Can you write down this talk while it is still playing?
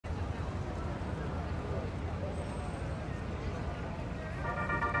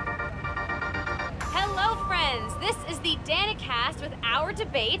friends, this is the Danicast with our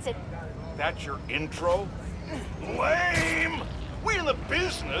debates. That's your intro? Lame! We in the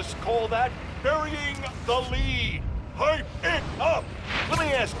business call that burying the lead. Hype it up! Let me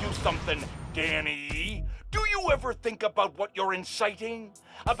ask you something, Danny. Do you ever think about what you're inciting?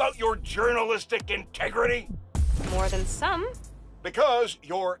 About your journalistic integrity? More than some. Because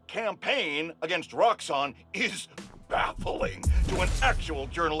your campaign against Roxxon is baffling to an actual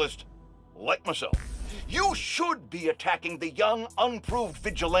journalist like myself. You should be attacking the young, unproved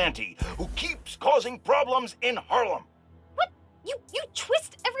vigilante who keeps causing problems in Harlem. What? You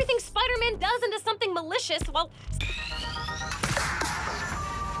twist everything Spider-Man does into something malicious while...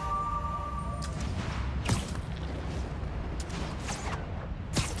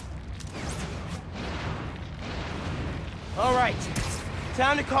 All right,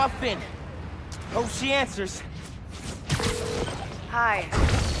 time to call Finn. Hope she answers. Hi,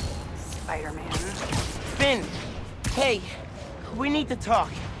 Spider-Man. Finn, hey, we need to talk.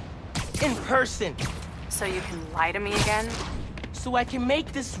 In person. So you can lie to me again? So I can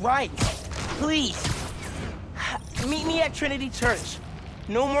make this right. Please. Meet me at Trinity Church.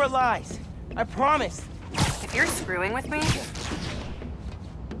 No more lies. I promise. If you're screwing with me...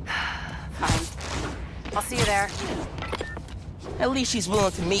 Fine. I'll see you there. At least she's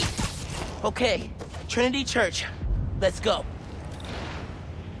willing to meet. Okay, Trinity Church. Let's go.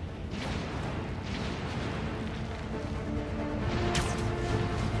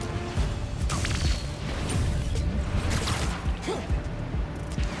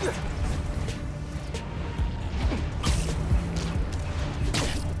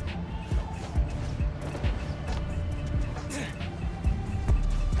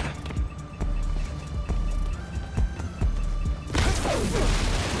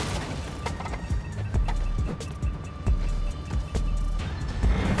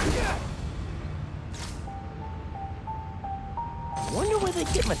 Wonder where they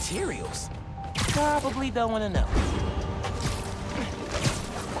get materials. Probably don't want to know.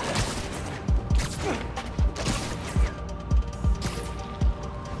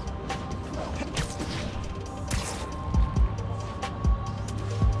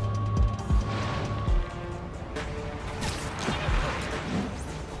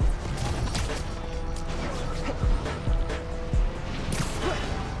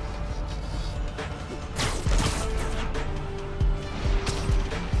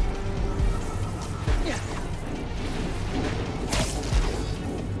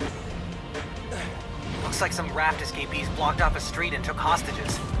 Looks like some raft escapees blocked off a street and took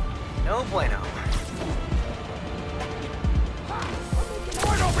hostages. No bueno.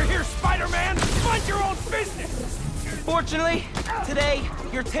 Right over here, Spider-Man! Mind your own business! Fortunately, today,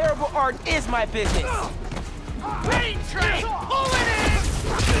 your terrible art is my business. Pain train! Pull it in!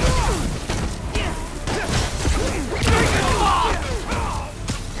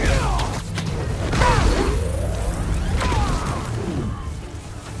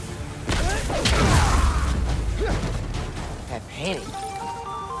 That painting.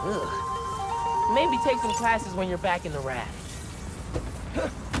 Ugh. Maybe take some classes when you're back in the raft.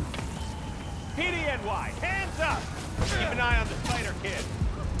 PDNY, hands up! Keep an eye on the Spider Kid.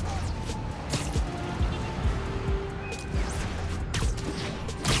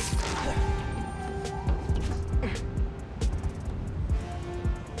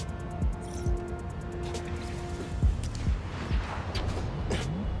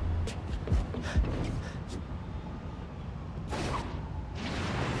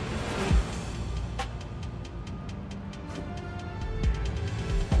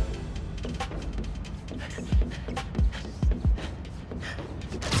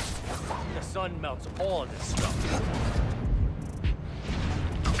 The sun melts all of this stuff.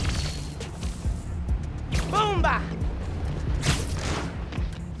 Boomba!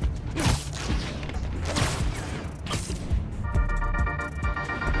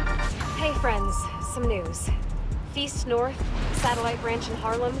 Hey friends, some news. Feast North, satellite branch in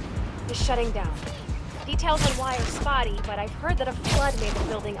Harlem, is shutting down. Details on why are spotty, but I've heard that a flood made the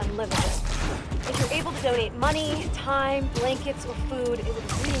building unlivable. If you're able to donate money, time, blankets, or food, it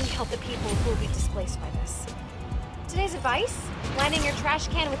would really help the people who will be displaced by this. Today's advice? Lining your trash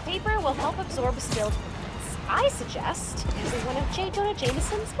can with paper will help absorb spilled liquids. I suggest using one of J. Jonah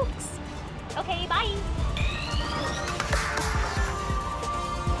Jameson's books. Okay, bye!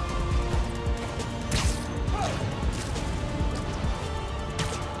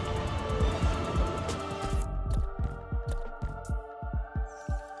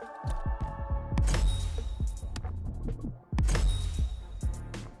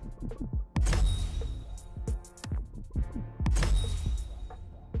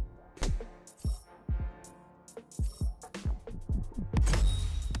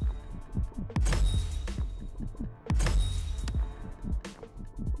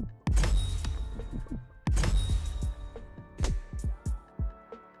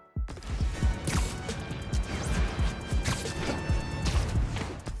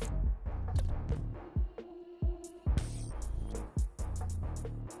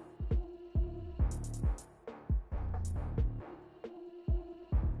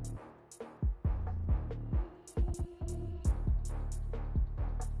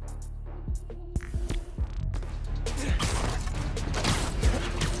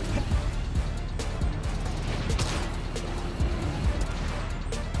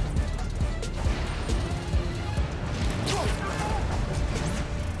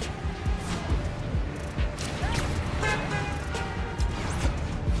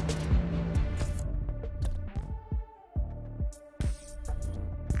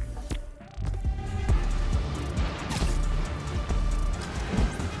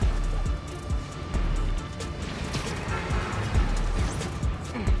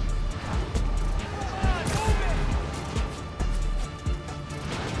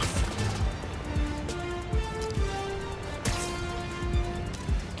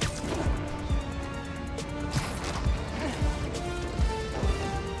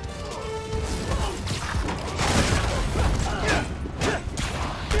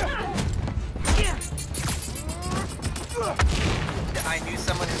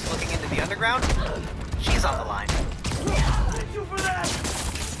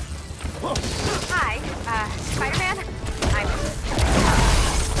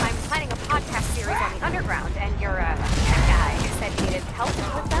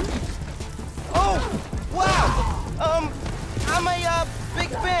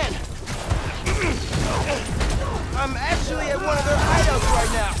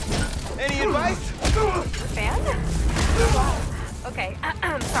 Any advice? Fan? Okay,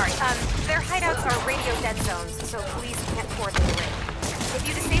 sorry. Their hideouts are radio dead zones, so police can't pour them away. If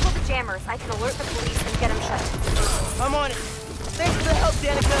you disable the jammers, I can alert the police and get them shut. I'm on it. Thanks for the help,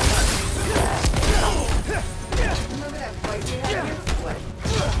 Danica. Remember that fight we had here? What?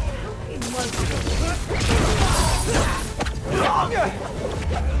 8 months ago.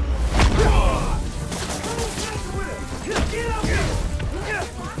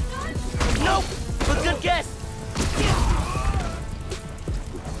 Nope, but good guess.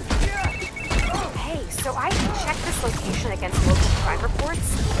 Hey, so I checked this location against local crime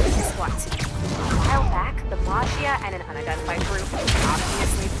reports. Guess what? A while back, the Maggia and an unidentified group,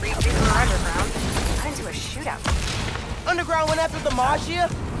 obviously breaching the underground, got into a shootout. Underground went after the Maggia?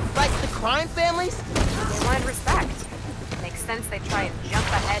 Like the crime families? They wanted respect. Makes sense they try and jump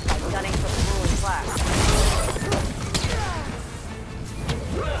ahead by gunning for the ruling class.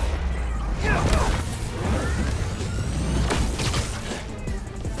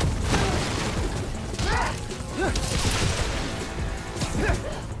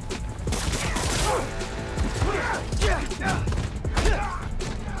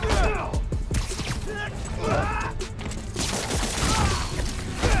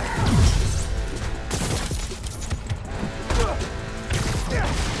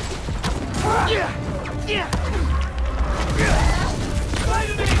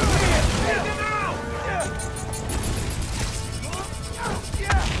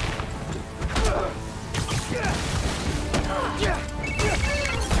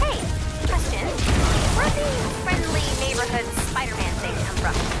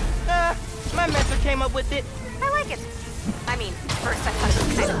 My mentor came up with it. I like it. I mean, first I thought it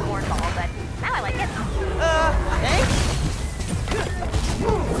was kind of cornball, but now I like it. Thanks?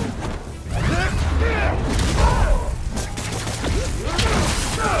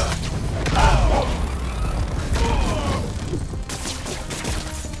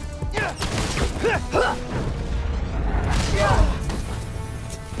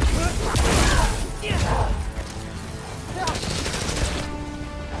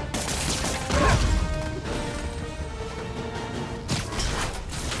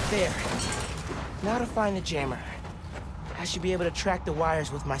 There. Now to find the jammer. I should be able to track the wires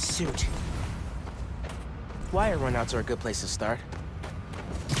with my suit. Wire runouts are a good place to start.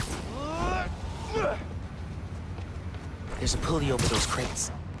 There's a pulley over those crates.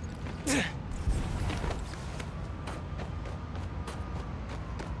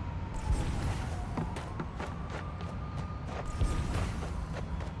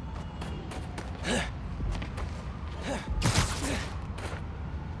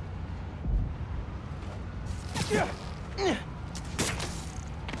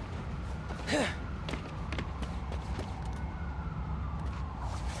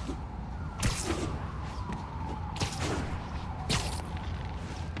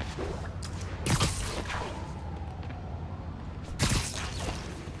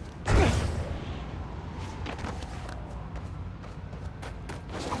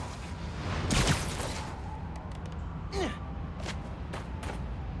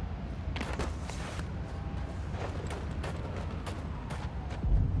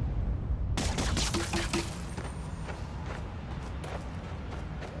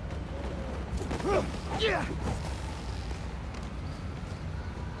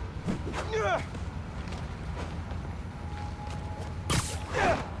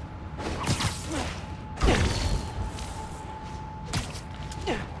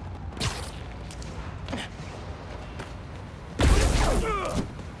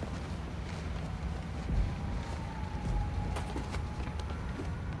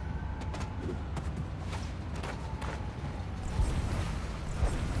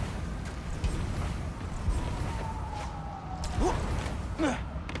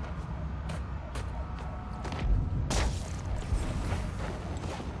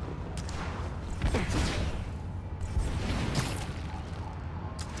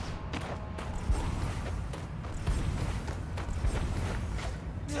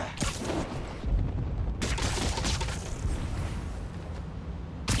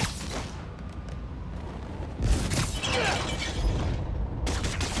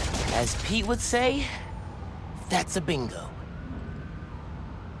 As Pete would say, that's a bingo.